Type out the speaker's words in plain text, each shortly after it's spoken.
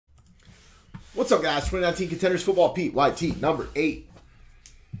What's up, guys? 2019 Contenders Football Pete, YT, number 8.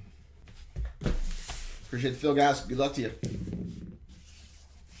 Appreciate the fill, guys. Good luck to you.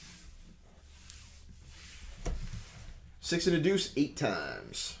 6 and a deuce, 8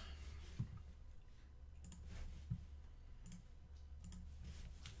 times.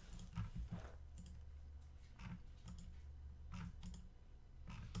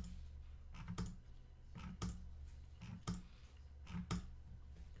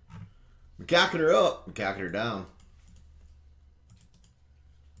 McCacken her up, McCacken her down.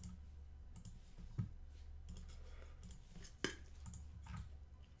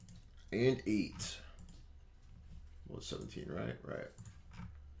 And 8. Well, 17, right? Right.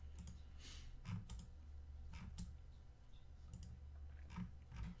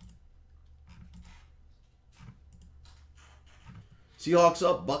 Seahawks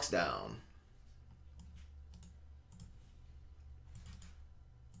up, Bucks down.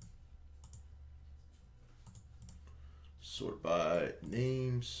 Sort by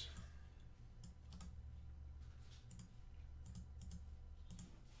names.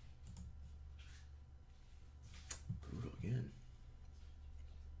 Brutal again.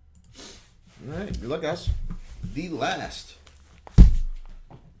 All right, good luck, guys. The last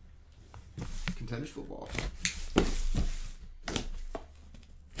Contenders football.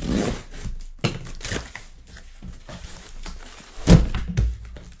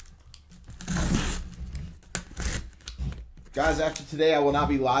 Guys, after today, I will not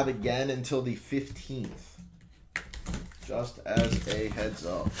be live again until the 15th. Just as a heads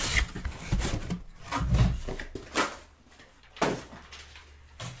up.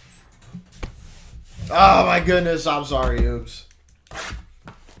 Oh my goodness, I'm sorry, oops.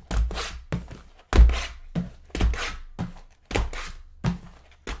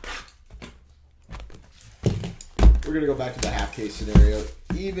 We're going to go back to the half case scenario,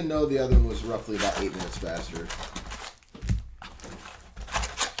 even though the other one was roughly about 8 minutes faster.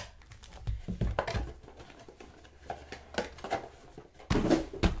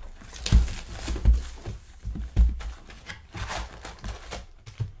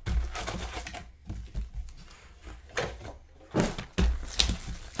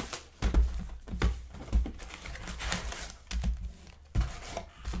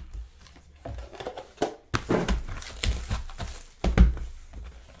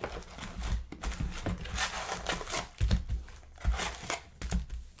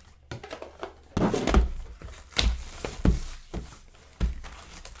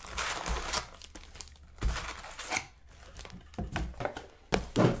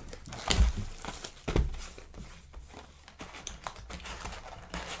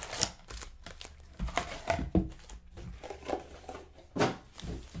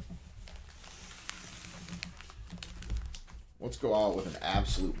 Let's go out with an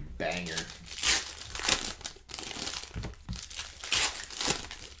absolute banger.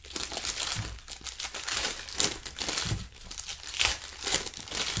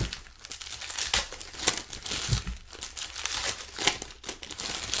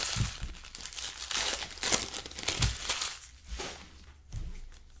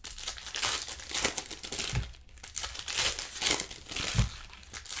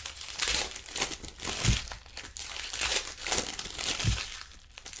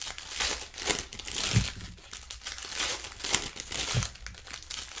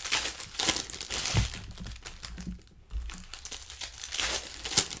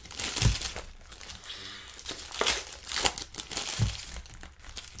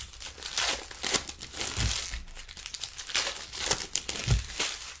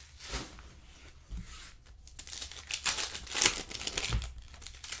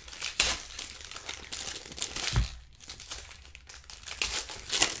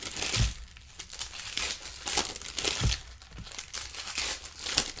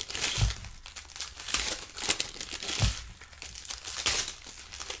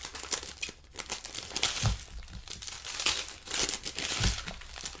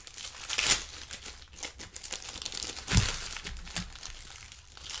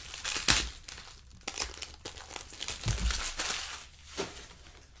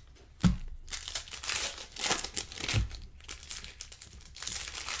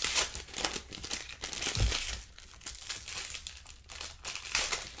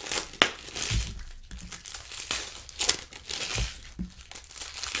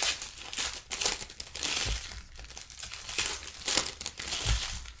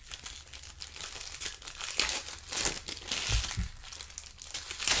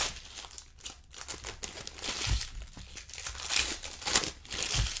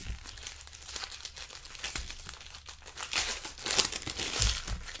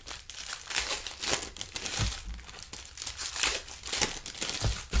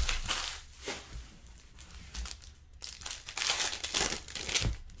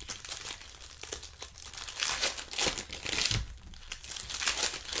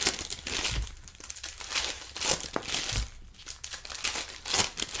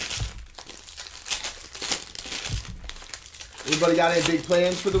 Anybody got any big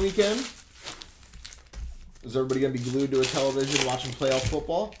plans for the weekend? Is everybody going to be glued to a television watching playoff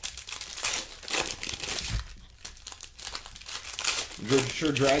football? I'm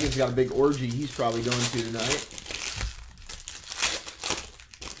sure Dragon's got a big orgy he's probably going to tonight.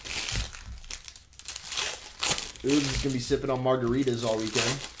 Ooh, he's going to be sipping on margaritas all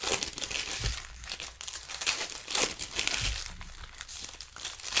weekend.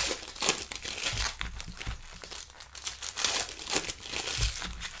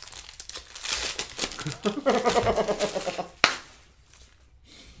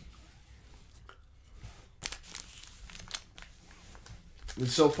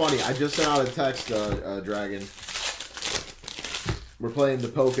 It's so funny. I just sent out a text, Dragon. We're playing the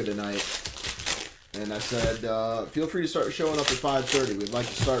Poker tonight. And I said, feel free to start showing up at 5:30. We'd like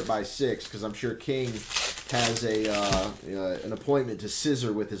to start by 6 because I'm sure King has an appointment to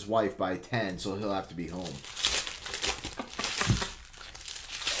scissor with his wife by 10, so he'll have to be home.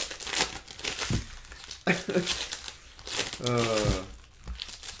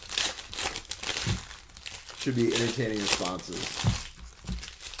 Should be entertaining responses.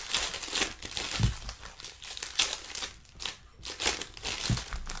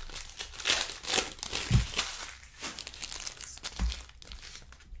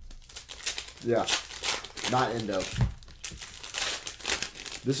 Yeah, not Endo.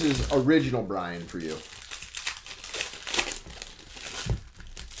 This is original Brian for you.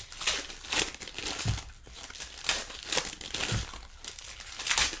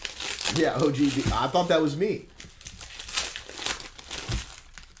 Yeah, OGB. I thought that was me.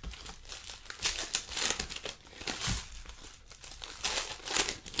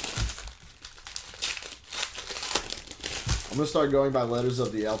 I'm going to start going by letters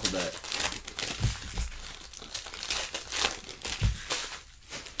of the alphabet.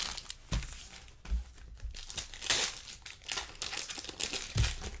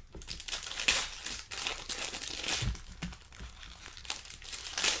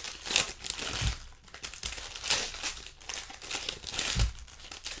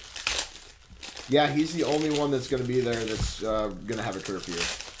 Yeah, he's the only one that's going to be there that's going to have a curfew.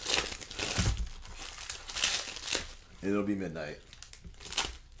 And it'll be midnight.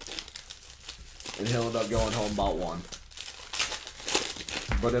 And he'll end up going home about 1.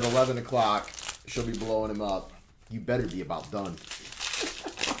 But at 11 o'clock, she'll be blowing him up. You better be about done.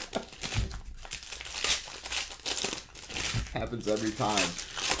 Happens every time.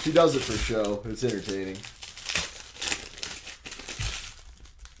 She does it for show. It's entertaining.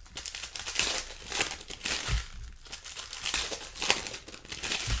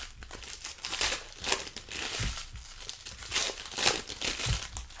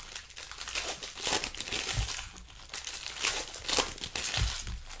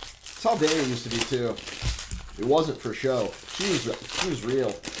 That's how Dana used to be too. It wasn't for show. She was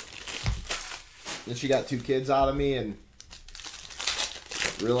real. Then she got 2 kids out of me and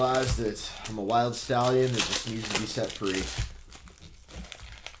realized that I'm a wild stallion that just needs to be set free.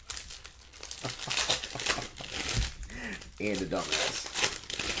 And a dumbass.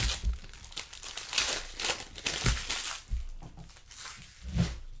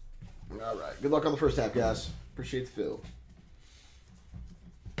 All right. Good luck on the first half, guys. Appreciate the fill.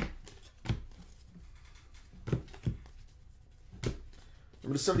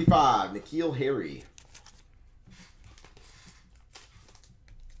 Number 75, N'Keal Harry.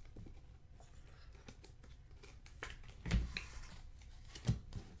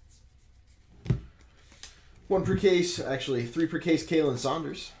 One per case, actually 3 per case, Kalen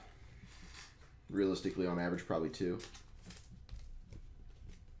Saunders. Realistically, on average, probably 2.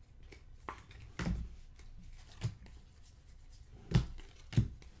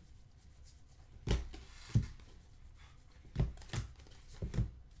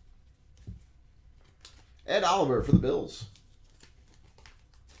 Ed Oliver for the Bills.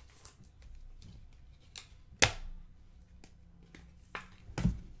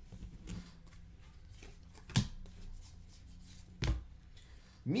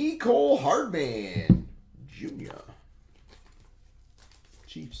 Mecole Hardman Jr.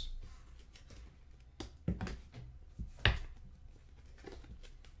 Chiefs.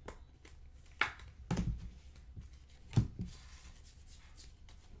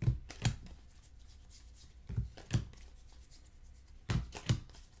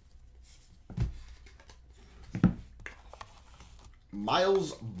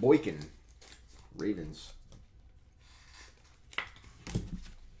 Miles Boykin, Ravens.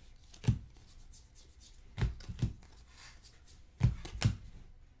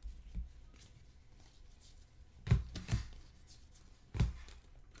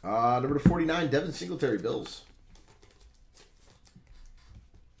 Number 49, Devin Singletary, Bills.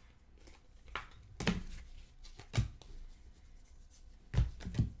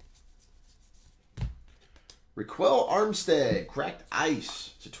 Raquel Armstead, cracked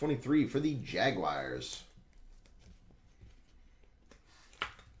ice to 23 for the Jaguars.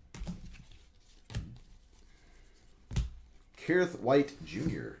 Kareth White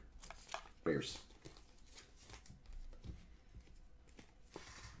Jr., Bears.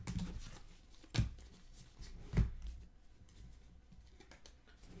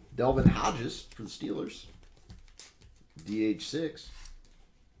 Delvin Hodges for the Steelers. DH6.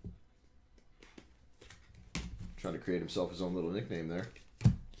 Trying to create himself his own little nickname there.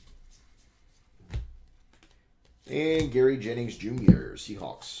 And Gary Jennings Jr.,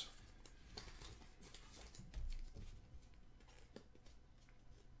 Seahawks.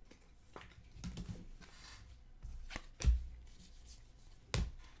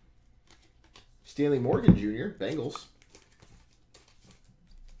 Stanley Morgan Jr., Bengals.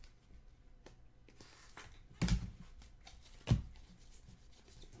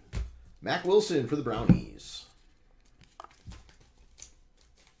 Mac Wilson for the Brownies.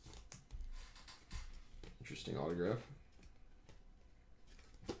 Interesting autograph.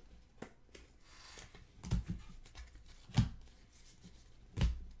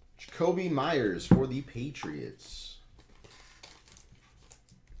 Jacoby Myers for the Patriots.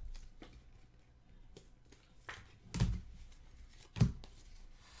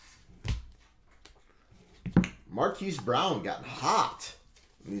 Marquise Brown got hot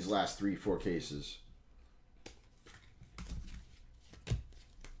in these last 3-4 cases.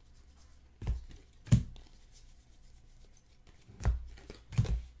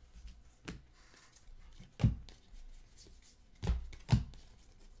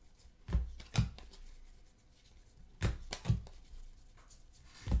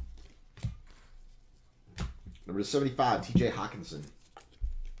 Number 75, TJ Hawkinson.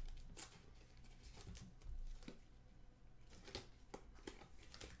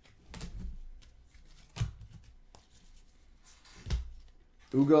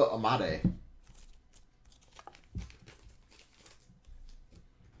 Uga Amade.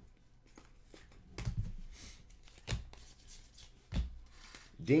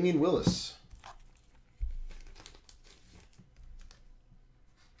 Damian Willis.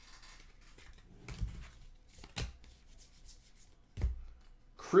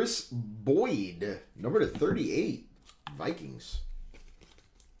 Chris Boyd, number to 38, Vikings.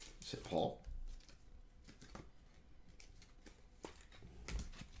 Is it Paul?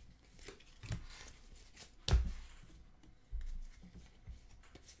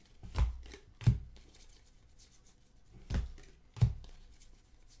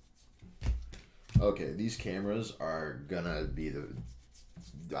 Okay, these cameras are gonna be the...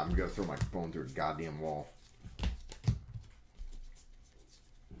 I'm gonna throw my phone through a goddamn wall.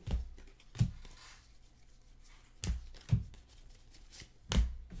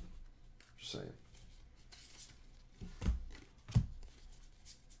 Just saying.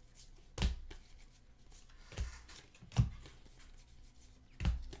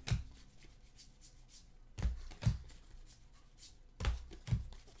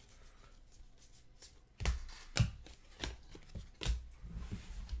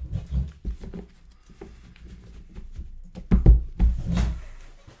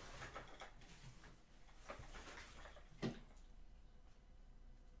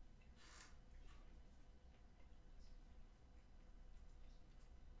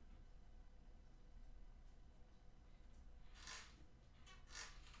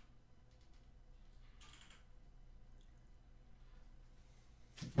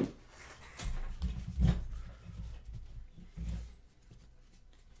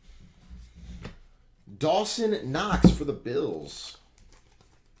 Dawson Knox for the Bills.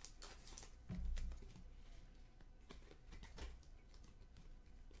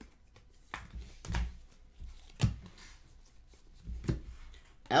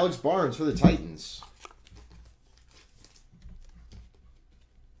 Alex Barnes for the Titans.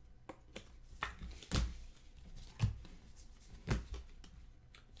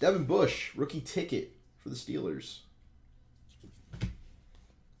 Devin Bush, rookie ticket for the Steelers.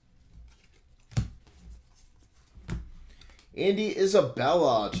 Andy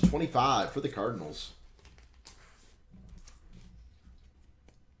Isabella to 25 for the Cardinals.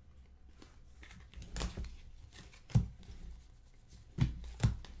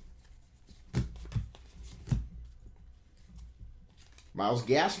 Myles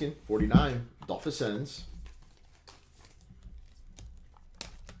Gaskin, 49, Dolphins.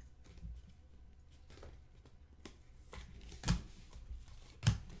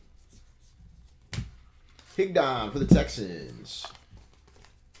 Higdon for the Texans.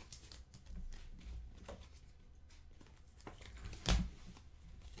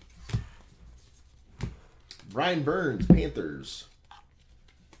 Brian Burns, Panthers.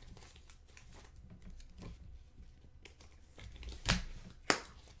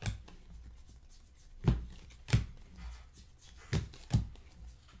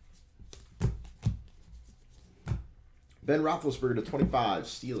 Ben Roethlisberger to 25,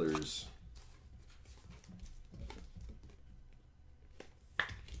 Steelers.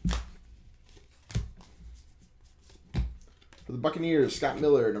 For the Buccaneers, Scott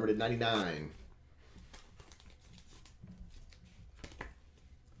Miller, number to 99.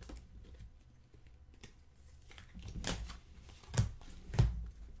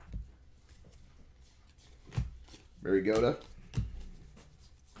 Mariota.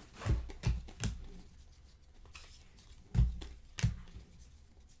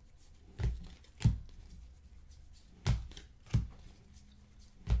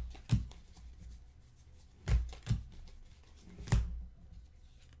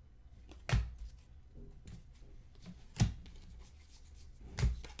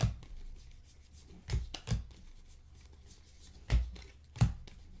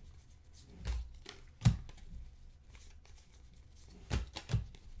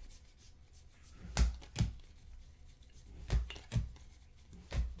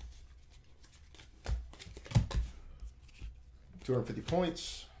 $250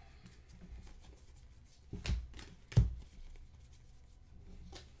 points.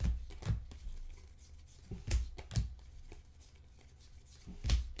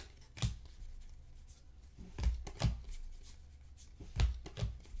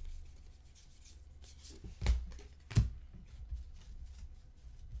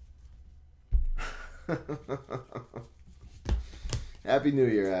 Happy New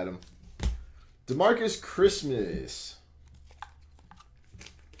Year, Adam. DeMarcus Christmas.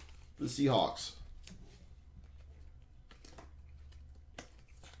 The Seahawks.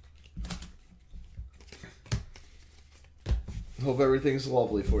 Hope everything's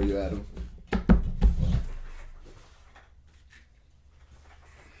lovely for you, Adam.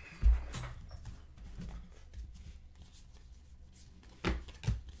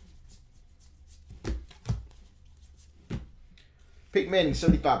 Peyton Manning,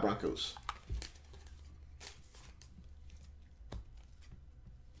 75 Broncos.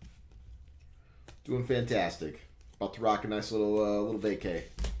 Doing fantastic. About to rock a nice little vacay.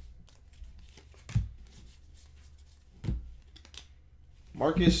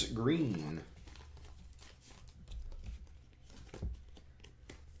 Marcus Green.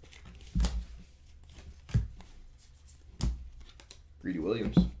 Greedy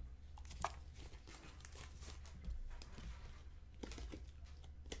Williams.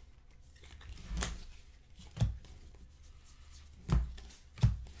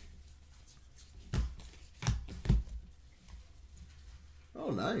 Oh,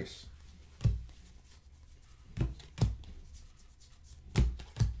 nice.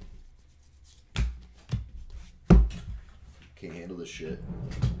 Can't handle this shit.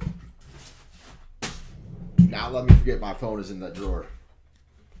 Do not let me forget my phone is in that drawer.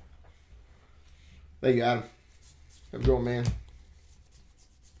 Thank you, Adam. Have a good one, man.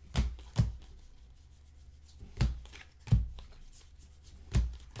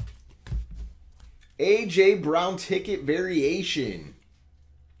 A.J. Brown ticket variation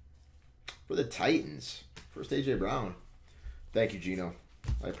for the Titans. First A.J. Brown. Thank you, Gino.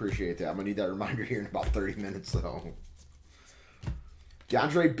 I appreciate that. I'm going to need that reminder here in about 30 minutes, though.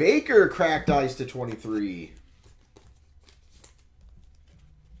 DeAndre Baker, cracked ice to 23.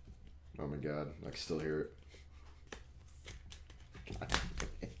 Oh, my God. I can still hear it. God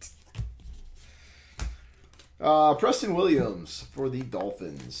damn it. Preston Williams for the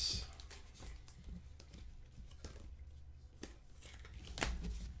Dolphins.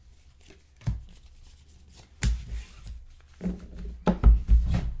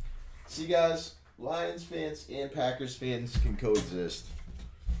 See, guys, Lions fans and Packers fans can coexist.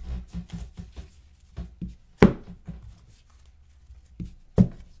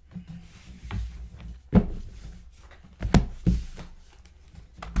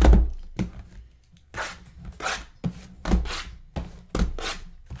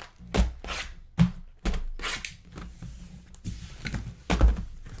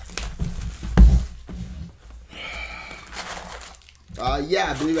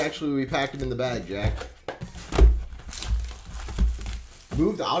 Yeah, I believe actually we packed him in the bag, Jack.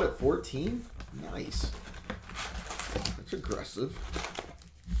 Moved out at 14? Nice. That's aggressive.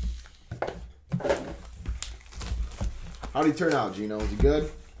 How'd he turn out, Gino? Was he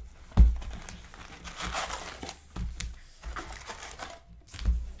good?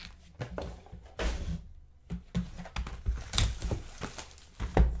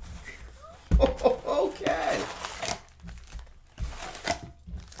 Okay.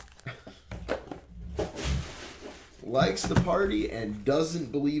 Likes the party and doesn't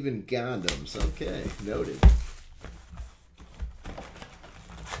believe in condoms. Okay, noted.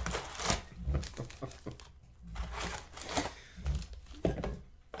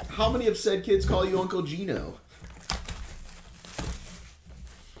 How many of said kids call you Uncle Gino?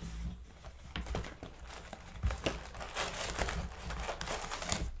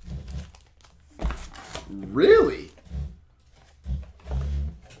 Really?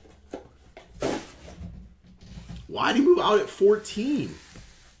 Why'd he move out at 14?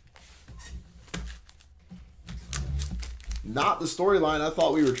 Not the storyline I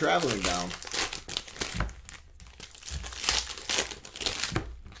thought we were traveling down.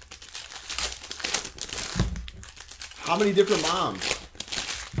 How many different moms?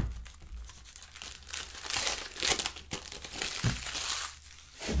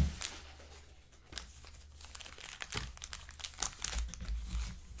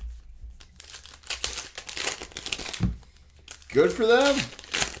 Good for them.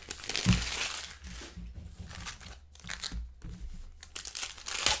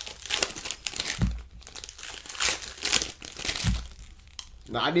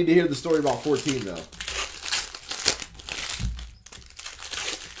 Now, I need to hear the story about 14, though.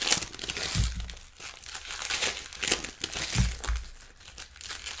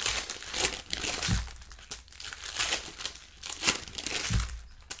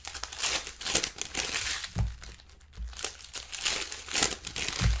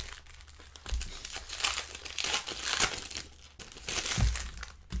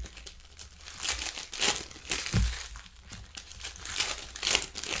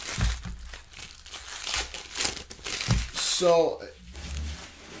 So,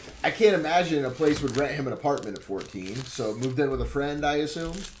 I can't imagine a place would rent him an apartment at 14. So, moved in with a friend, I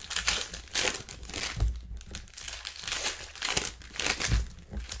assume?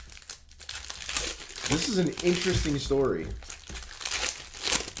 This is an interesting story.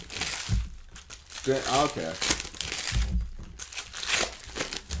 Okay.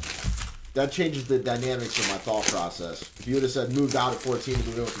 That changes the dynamics of my thought process. If you would have said moved out at 14 to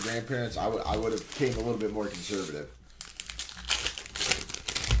move in with the grandparents, I would have came a little bit more conservative.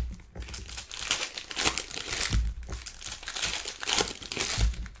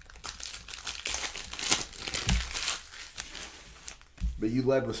 But you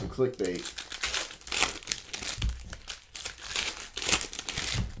led with some clickbait.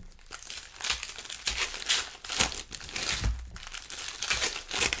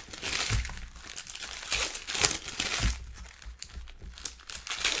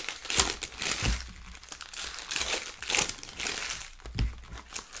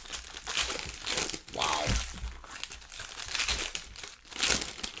 Wow.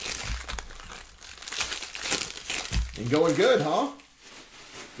 And going good, huh?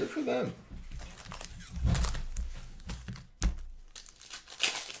 Good for them.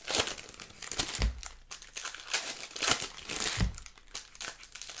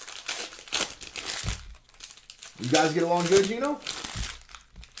 You guys get along good, Gino?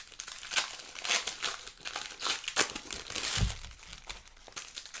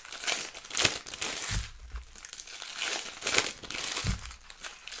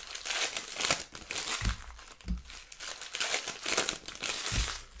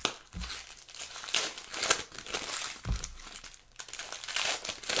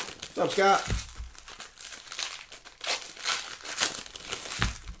 What's up, Scott?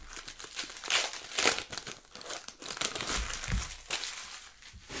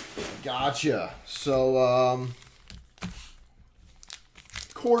 Gotcha. So,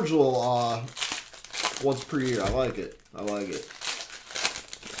 cordial once per year. I like it. I like it.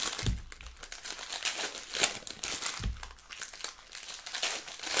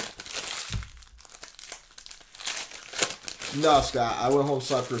 No, Scott. I went home,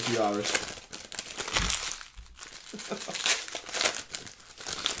 slept for a few hours.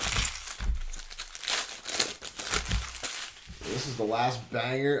 This is the last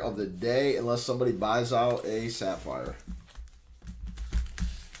banger of the day, unless somebody buys out a Sapphire.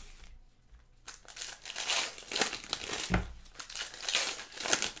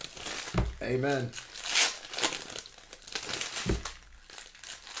 Amen.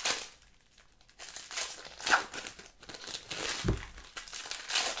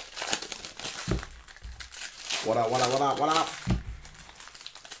 What up, what up, what up, what up?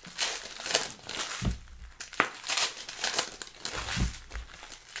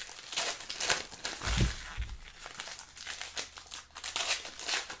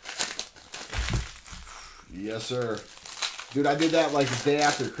 Yes, sir. Dude, I did that like the day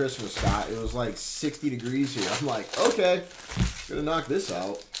after Christmas, Scott. It was like 60 degrees here. I'm like, okay, gonna knock this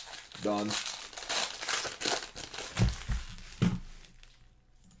out. Done.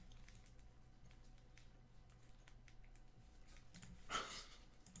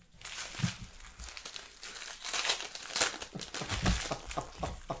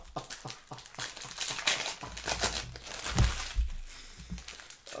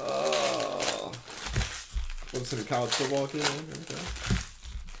 600 college football kid. Okay.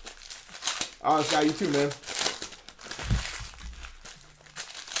 All right, Scott, you too, man.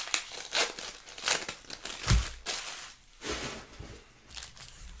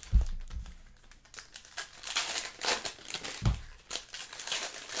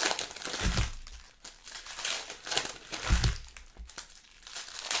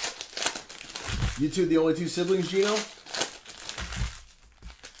 You two, the only two siblings, Gino?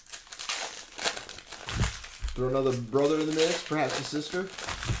 Throw another brother in the mix, perhaps a sister.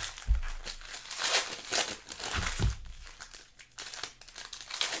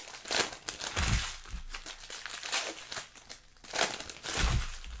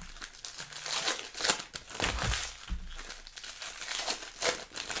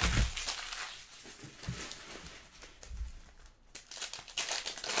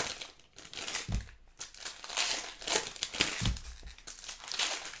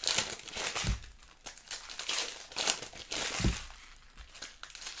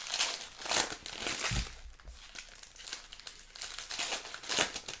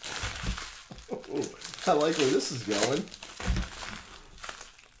 I like where this is going.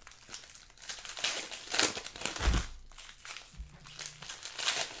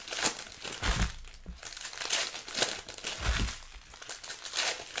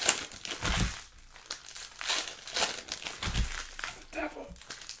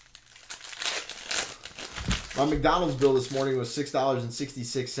 My McDonald's bill this morning was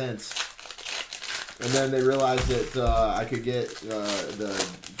 $6.66, and then they realized that I could get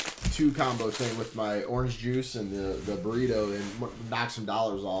the 2 combo thing with my orange juice and the burrito and knock some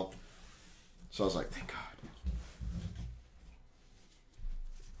dollars off. So I was like, thank God.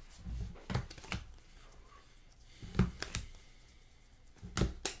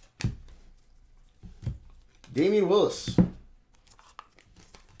 Damian Willis.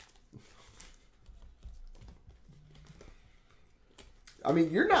 I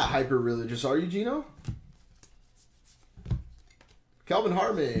mean, you're not hyper-religious, are you, Gino? Kelvin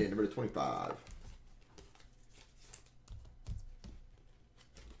Hartman, number 25.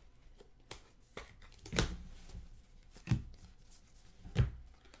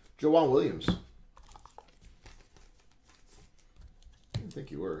 Joanne Williams. I didn't think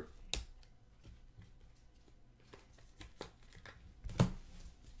you were.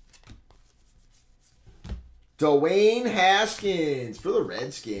 Dwayne Haskins for the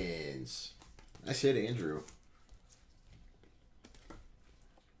Redskins. Nice hit, Andrew.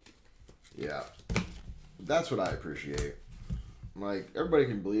 Yeah. That's what I appreciate. Like, everybody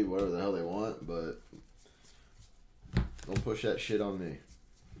can believe whatever the hell they want, but don't push that shit on me.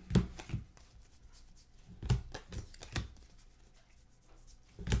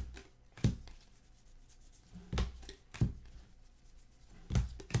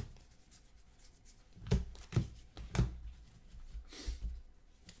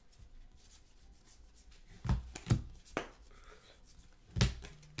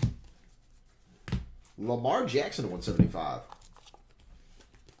 Lamar Jackson, 175.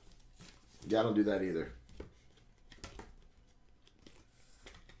 Yeah, I don't do that either.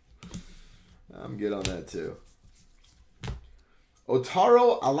 I'm good on that too.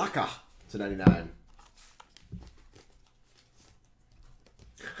 Otaro Alaka to 99.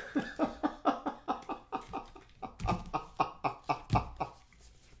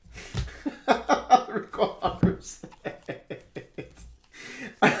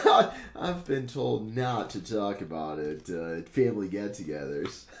 I've been told not to talk about it at family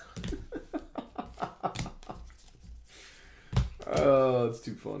get-togethers. Oh, it's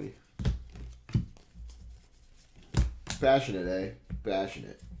too funny. Passionate, eh?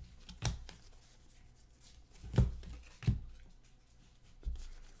 Passionate.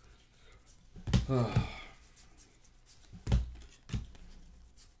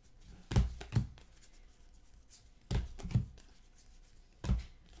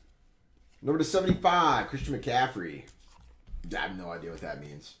 Number to 75, Christian McCaffrey. I have no idea what that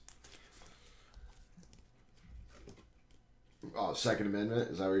means. Oh, Second Amendment?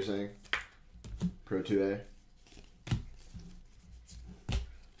 Is that what you're saying? Pro 2A?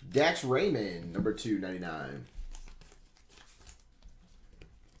 Dax Raymond, number 299.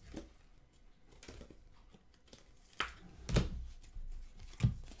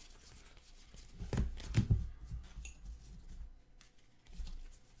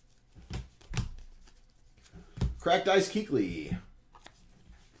 Cracked Ice Keekly.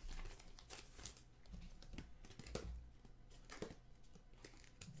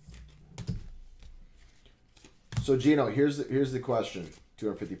 So Gino, here's the question.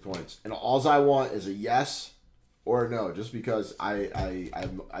 250 points. And all I want is a yes or no, just because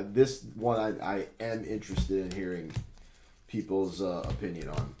this one I am interested in hearing people's opinion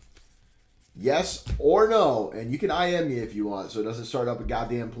on. Yes or no, and you can IM me if you want, so it doesn't start up a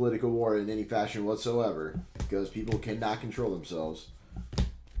goddamn political war in any fashion whatsoever, because people cannot control themselves.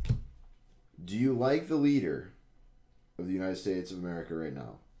 Do you like the leader of the United States of America right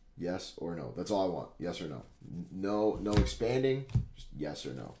now? Yes or no? That's all I want. Yes or no? No expanding. Just yes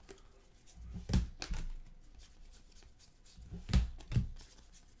or no.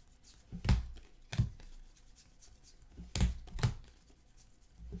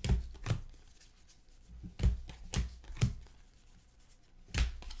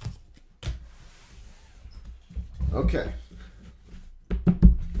 Okay.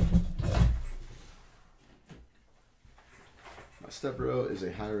 My stepbro is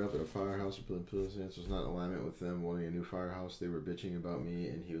a higher up at a firehouse. Pills was not in alignment with them wanting a new firehouse. They were bitching about me,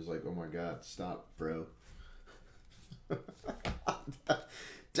 and he was like, "Oh my god, stop, bro."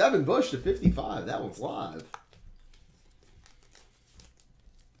 Devin Bush to 55. That one's live.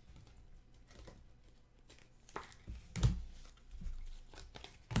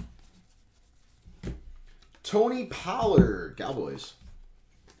 Tony Pollard, Cowboys.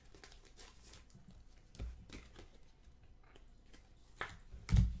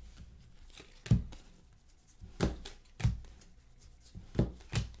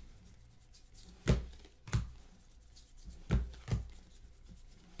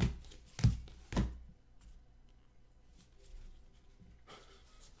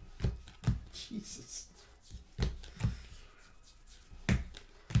 Jesus.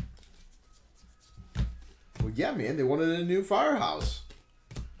 Well, yeah, man, they wanted a new firehouse.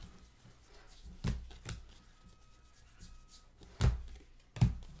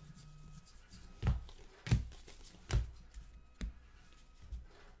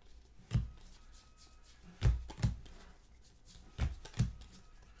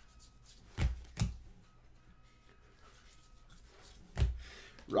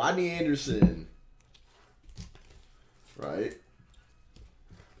 Rodney Anderson. Right?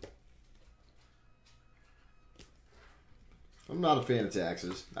 I'm not a fan of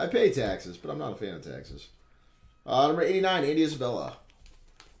taxes. I pay taxes, but I'm not a fan of taxes. Number 89, Andy Isabella.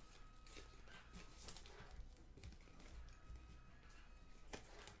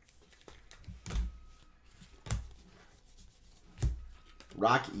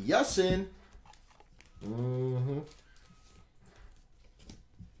 Rock Yussin. Mm-hmm.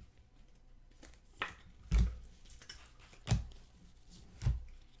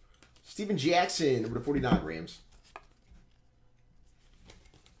 Steven Jackson, number 49, Rams.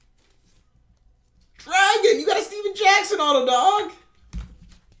 Dragon, you got a Steven Jackson auto, dog.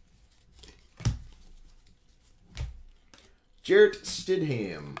 Jarrett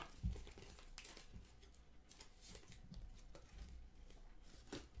Stidham.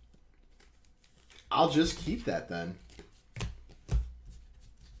 I'll just keep that then.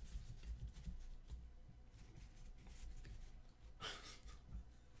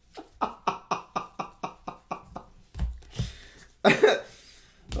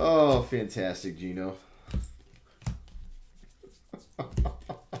 Oh, fantastic, Gino.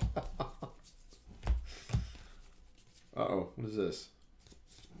 Uh-oh, what is this?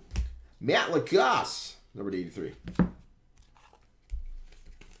 Matt Lagosse, number 83.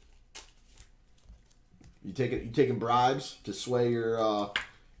 You taking bribes to sway your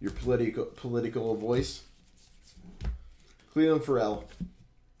political voice? Cleveland Farrell.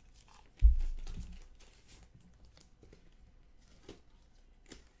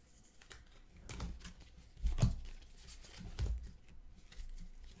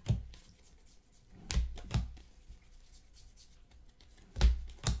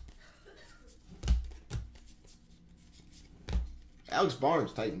 Alex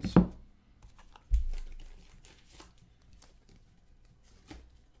Barnes, Titans.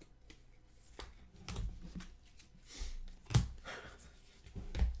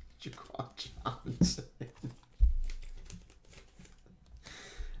 Jaquan Johnson.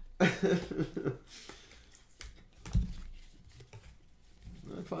 I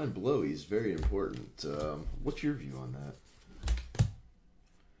find blowies very important. What's your view on that?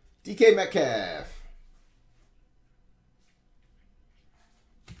 DK Metcalf.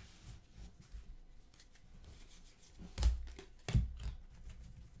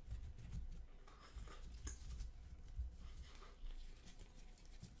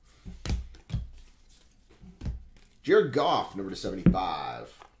 Jared Goff, number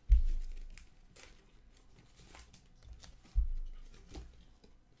 75.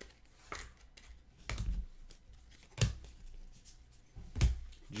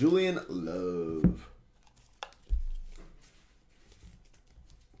 Julian Love.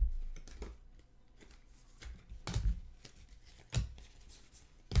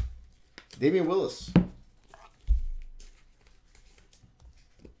 Damian Willis.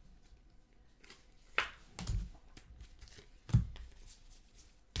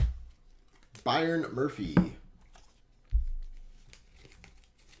 Byron Murphy.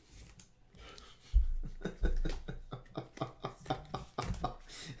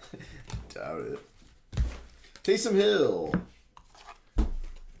 Doubt it. Taysom Hill.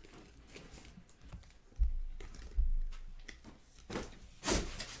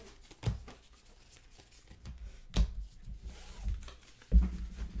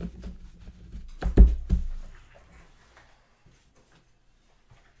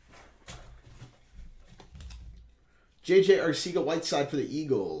 J.J. Arcega-Whiteside for the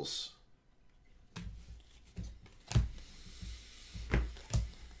Eagles.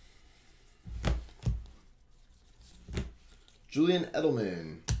 Julian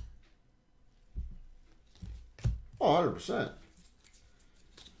Edelman. Oh, 100%.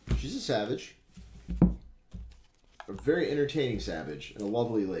 She's a savage. A very entertaining savage and a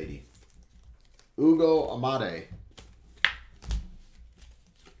lovely lady. Ugo Amade.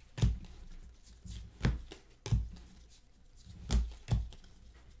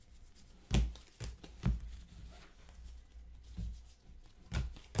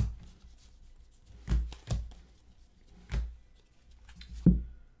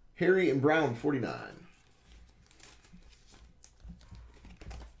 Harry and Brown, 49.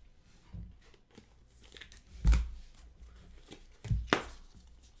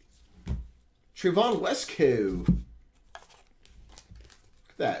 Trevon Wesco. Look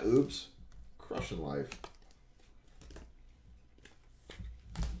at that, oops. Crushing life.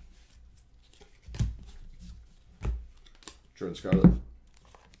 Jordan Scarlett.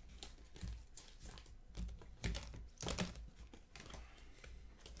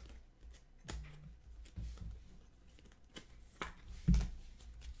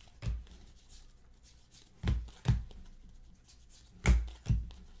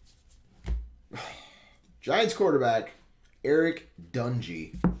 Giants quarterback, Eric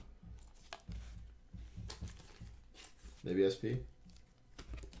Dungy. Maybe SP?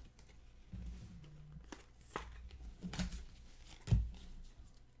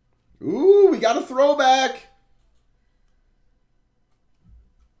 Ooh, we got a throwback.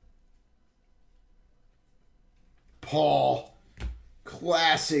 Paul.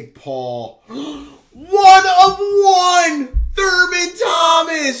 Classic Paul. 1 of 1! Thurman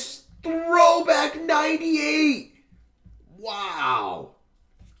Thomas! Throwback 98. Wow.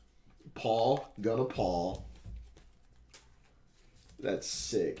 Paul, gonna Paul. That's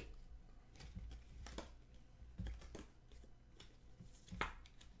sick.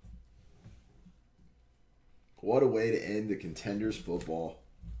 What a way to end the Contenders football.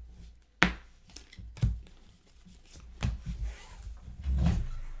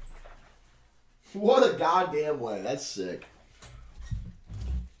 What a goddamn way. That's sick.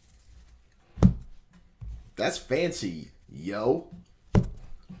 That's fancy, yo.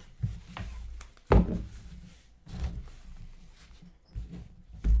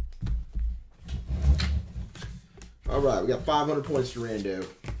 All right, we got 500 points to Rando.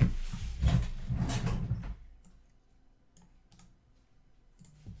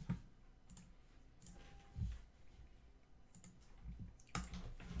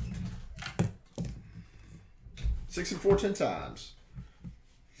 Six and 4 10 times.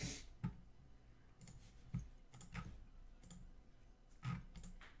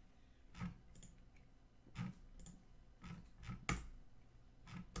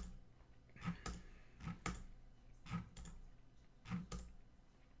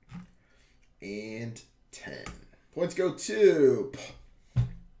 And 10. Points go to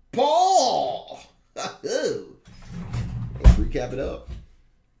Paul. Let's recap it up.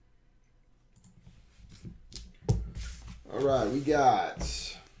 All right, we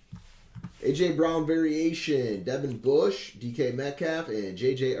got A.J. Brown variation, Devin Bush, DK Metcalf, and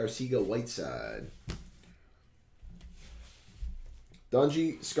J.J. Arcega-Whiteside.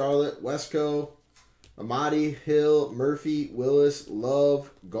 Dungy, Scarlett, Wesco, Amadi, Hill, Murphy, Willis,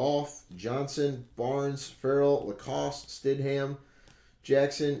 Love, Goff, Johnson, Barnes, Farrell, Lacoste, Stidham,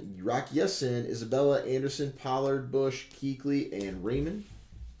 Jackson, Rock Yesson, Isabella, Anderson, Pollard, Bush, Kuechly, and Raymond.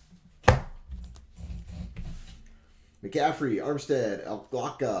 McCaffrey, Armstead,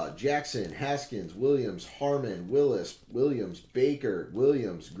 Alglocka, Jackson, Haskins, Williams, Harmon, Willis, Williams, Baker,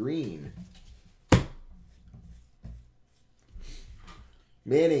 Williams, Green.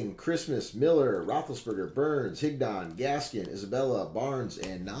 Manning, Christmas, Miller, Roethlisberger, Burns, Higdon, Gaskin, Isabella, Barnes,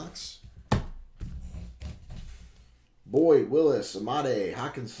 and Knox. Boyd, Willis, Amade,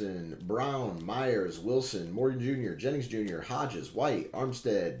 Hawkinson, Brown, Myers, Wilson, Morgan Jr., Jennings Jr., Hodges, White,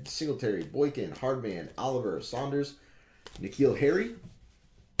 Armstead, Singletary, Boykin, Hardman, Oliver, Saunders, N'Keal Harry,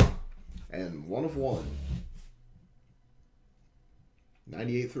 and 1/1.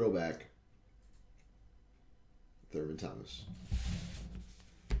 98 throwback, Thurman Thomas.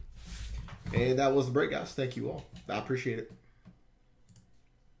 And that was the break, guys. Thank you all. I appreciate it.